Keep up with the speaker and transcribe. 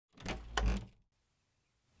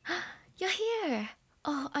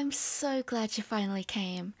I'm so glad you finally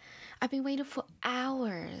came. I've been waiting for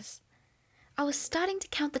hours. I was starting to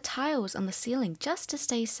count the tiles on the ceiling just to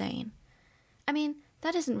stay sane. I mean,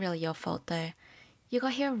 that isn't really your fault though. You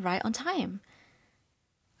got here right on time.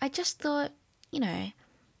 I just thought,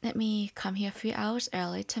 let me come here a few hours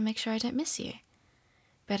early to make sure I don't miss you.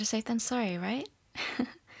 Better safe than sorry, right?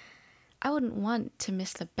 I wouldn't want to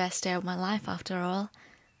miss the best day of my life after all.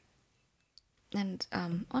 And,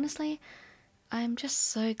 honestly, I'm just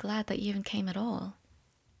so glad that you even came at all.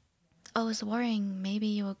 I was worrying maybe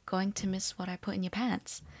you were going to miss what I put in your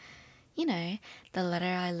pants. You know, the letter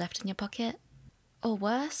I left in your pocket. Or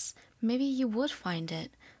worse, maybe you would find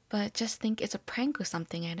it, but just think it's a prank or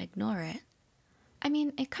something and ignore it. I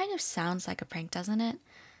mean, it kind of sounds like a prank, doesn't it?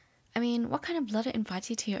 I mean, what kind of letter invites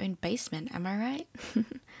you to your own basement, am I right?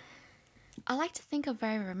 I like to think a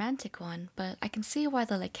very romantic one, but I can see why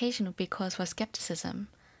the location would be cause for skepticism.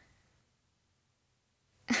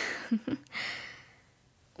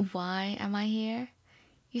 Why am I here?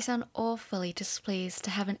 You sound awfully displeased to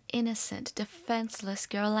have an innocent, defenseless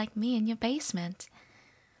girl like me in your basement.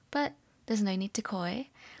 But there's no need to coy,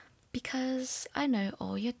 because I know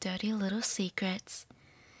all your dirty little secrets,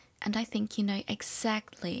 and I think you know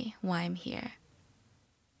exactly why I'm here.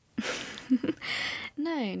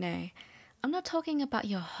 No, I'm not talking about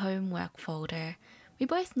your homework folder. We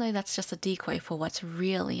both know that's just a decoy for what's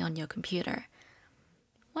really on your computer.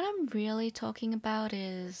 What I'm really talking about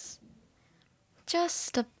is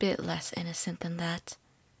just a bit less innocent than that.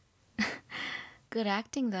 Good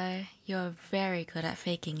acting though, you're very good at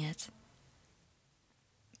faking it.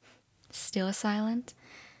 Still silent?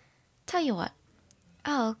 Tell you what,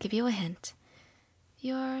 I'll give you a hint.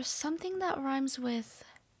 You're something that rhymes with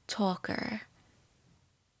talker.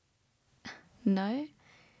 No?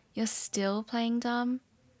 You're still playing dumb?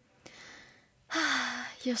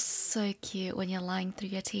 You're so cute when you're lying through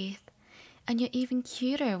your teeth. And you're even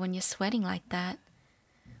cuter when you're sweating like that.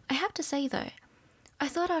 I have to say though, I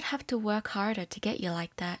thought I'd have to work harder to get you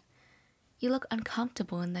like that. You look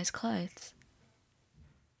uncomfortable in those clothes.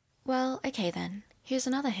 Well, okay then, here's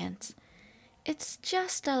another hint. It's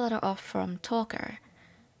just a little off from talker.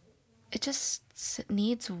 It just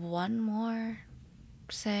needs one more,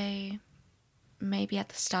 say, maybe at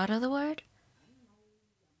the start of the word.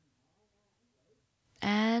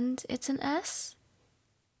 And it's an S?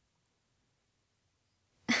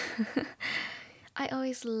 I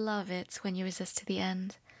always love it when you resist to the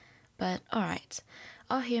end. But alright,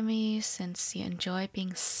 I'll humor you since you enjoy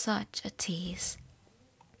being such a tease.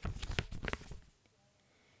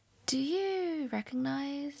 Do you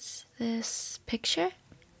recognize this picture?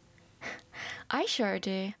 I sure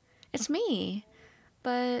do. It's me.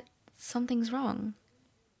 But something's wrong.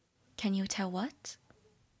 Can you tell what?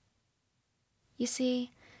 You see,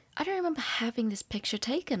 I don't remember having this picture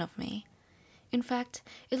taken of me. In fact,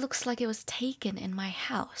 it looks like it was taken in my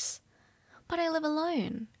house. But I live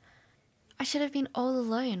alone. I should have been all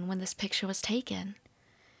alone when this picture was taken.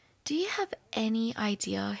 Do you have any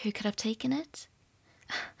idea who could have taken it?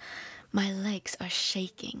 My legs are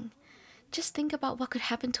shaking. Just think about what could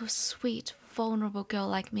happen to a sweet, vulnerable girl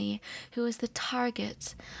like me who is the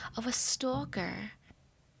target of a stalker.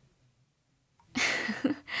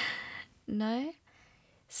 No?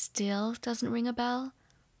 Still doesn't ring a bell?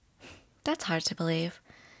 That's hard to believe.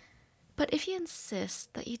 But if you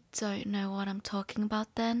insist that you don't know what I'm talking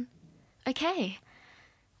about then, okay.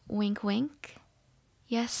 Wink wink.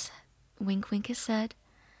 Yes, wink wink is said.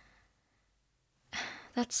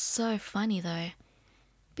 That's so funny though.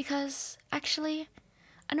 Because, actually,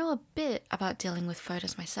 I know a bit about dealing with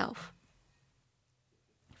photos myself.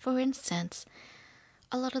 For instance,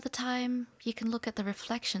 a lot of the time, you can look at the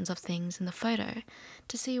reflections of things in the photo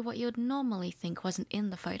to see what you would normally think wasn't in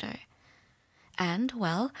the photo. And,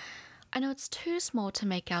 well, I know it's too small to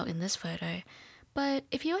make out in this photo, but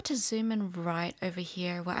if you were to zoom in right over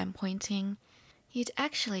here where I'm pointing, you'd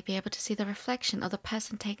actually be able to see the reflection of the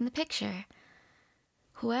person taking the picture.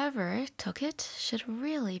 Whoever took it should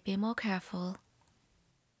really be more careful.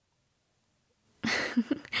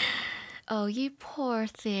 Oh, you poor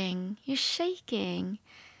thing. You're shaking.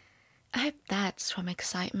 I hope that's from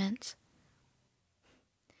excitement.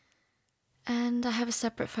 And I have a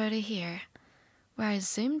separate photo here, where I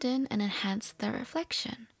zoomed in and enhanced the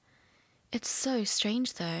reflection. It's so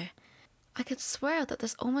strange though. I could swear that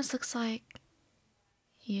this almost looks like...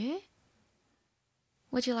 you?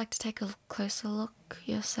 Would you like to take a closer look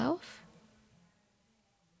yourself?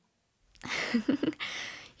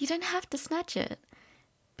 You don't have to snatch it.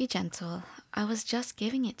 Be gentle. I was just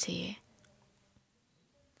giving it to you.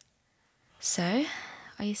 So,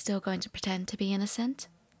 are you still going to pretend to be innocent?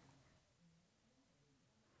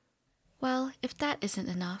 Well, if that isn't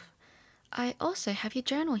enough, I also have your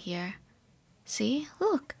journal here. See,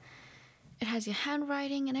 look, it has your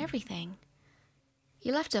handwriting and everything.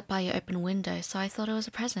 You left it by your open window, so I thought it was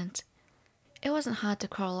a present. It wasn't hard to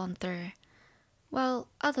crawl on through. Well,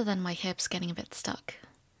 other than my hips getting a bit stuck.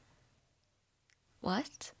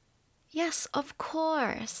 What? Yes, of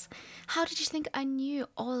course. How did you think I knew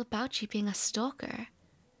all about you being a stalker?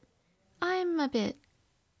 I'm a bit...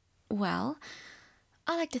 well,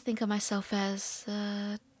 I like to think of myself as,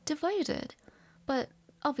 devoted. But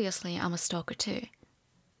obviously I'm a stalker too.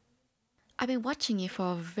 I've been watching you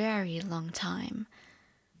for a very long time.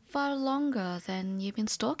 Far longer than you've been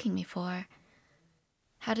stalking me for.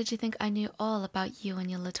 How did you think I knew all about you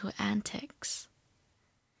and your little antics?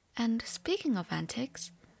 And speaking of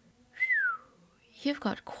antics, you've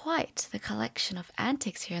got quite the collection of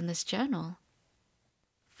antics here in this journal.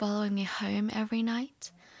 Following me home every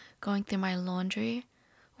night, going through my laundry.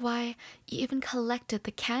 Why, you even collected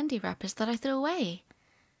the candy wrappers that I threw away.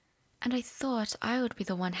 And I thought I would be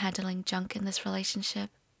the one handling junk in this relationship.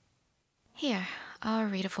 Here, I'll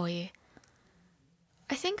read it for you.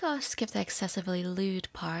 I think I'll skip the excessively lewd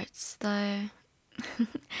parts, though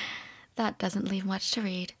that doesn't leave much to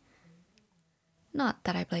read. Not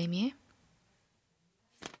that I blame you.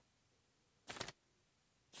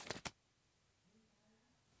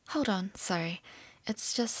 Hold on, sorry.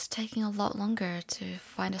 It's just taking a lot longer to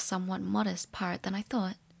find a somewhat modest part than I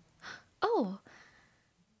thought. Oh!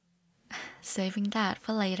 Saving that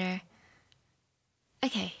for later.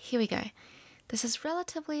 Okay, here we go. This is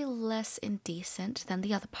relatively less indecent than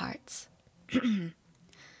the other parts.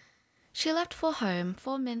 She left for home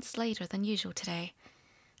 4 minutes later than usual today.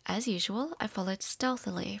 As usual, I followed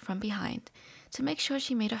stealthily from behind to make sure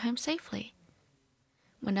she made it home safely.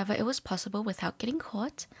 Whenever it was possible without getting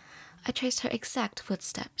caught, I traced her exact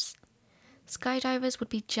footsteps. Skydivers would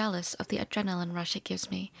be jealous of the adrenaline rush it gives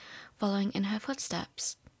me, following in her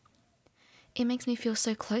footsteps. It makes me feel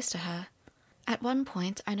so close to her. At one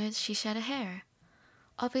point, I noticed she shed a hair.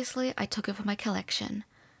 Obviously, I took it for my collection.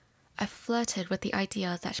 I flirted with the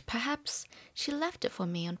idea that perhaps she left it for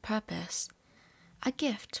me on purpose. A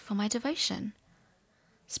gift for my devotion.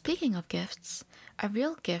 Speaking of gifts, a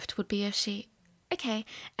real gift would be if she... Okay,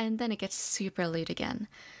 and then it gets super lewd again.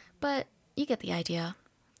 But you get the idea.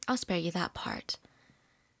 I'll spare you that part.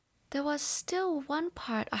 There was still one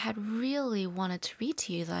part I had really wanted to read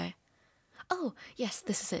to you, though. Oh, yes,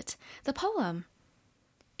 this is it. The poem.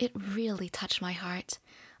 It really touched my heart,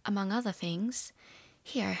 among other things.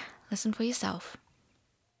 Here, listen for yourself.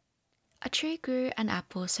 A tree grew an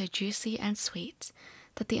apple so juicy and sweet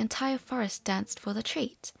that the entire forest danced for the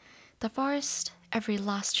treat. The forest, every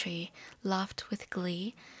last tree, laughed with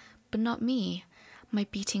glee, but not me. My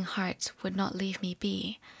beating heart would not leave me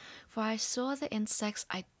be, for I saw the insects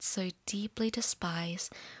I so deeply despise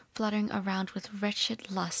fluttering around with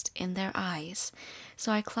wretched lust in their eyes.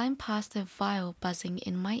 So I climbed past the vile buzzing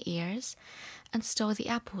in my ears and stole the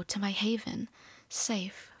apple to my haven,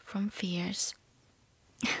 safe from fears.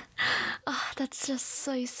 That's just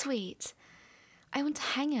so sweet. I want to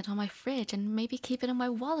hang it on my fridge and maybe keep it in my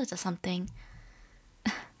wallet or something.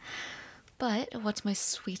 But what's most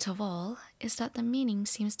sweet of all is that the meaning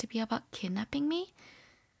seems to be about kidnapping me.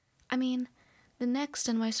 I mean, the next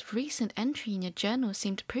and most recent entry in your journal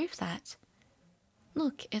seemed to prove that.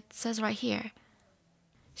 Look, it says right here.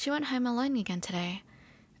 She went home alone again today.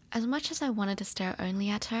 As much as I wanted to stare only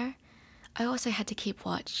at her, I also had to keep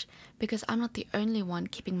watch, because I'm not the only one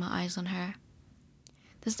keeping my eyes on her.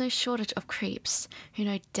 There's no shortage of creeps who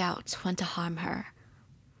no doubt want to harm her.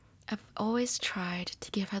 I've always tried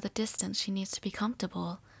to give her the distance she needs to be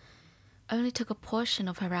comfortable. Only took a portion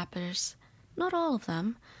of her wrappers, not all of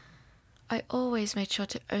them. I always made sure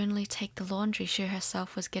to only take the laundry she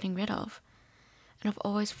herself was getting rid of, and I've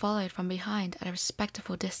always followed from behind at a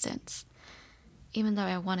respectful distance, even though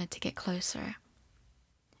I wanted to get closer.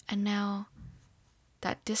 And now,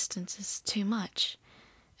 that distance is too much,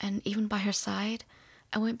 and even by her side,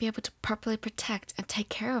 I won't be able to properly protect and take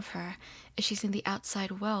care of her if she's in the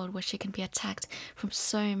outside world where she can be attacked from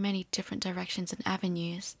so many different directions and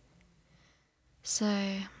avenues.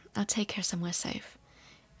 So, I'll take her somewhere safe,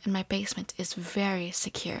 and my basement is very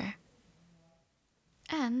secure.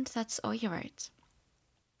 And that's all you wrote.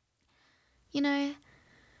 You know,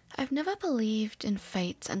 I've never believed in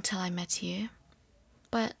fate until I met you,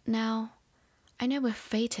 but now I know we're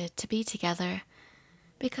fated to be together,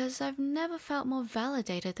 because I've never felt more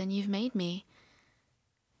validated than you've made me.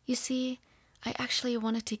 You see, I actually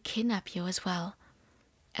wanted to kidnap you as well,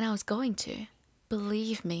 and I was going to,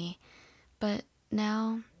 believe me, but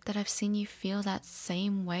now that I've seen you feel that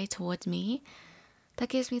same way towards me, That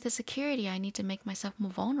gives me the security I need to make myself more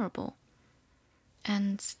vulnerable.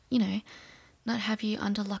 And, not have you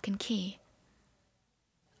under lock and key.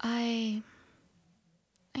 I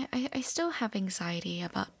still have anxiety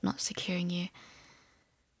about not securing you.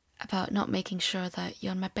 About not making sure that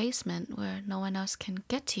you're in my basement where no one else can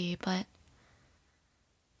get to you, but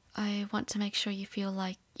I want to make sure you feel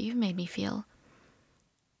like you've made me feel.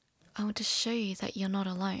 I want to show you that you're not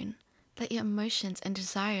alone, that your emotions and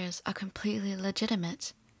desires are completely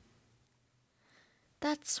legitimate.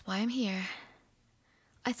 That's why I'm here.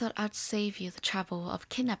 I thought I'd save you the trouble of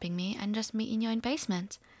kidnapping me and just meet in your own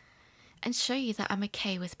basement, and show you that I'm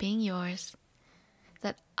okay with being yours,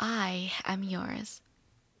 that I am yours.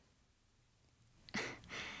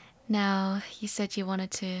 Now, you said you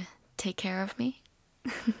wanted to take care of me?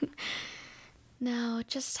 Now,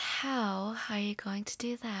 just how are you going to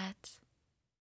do that?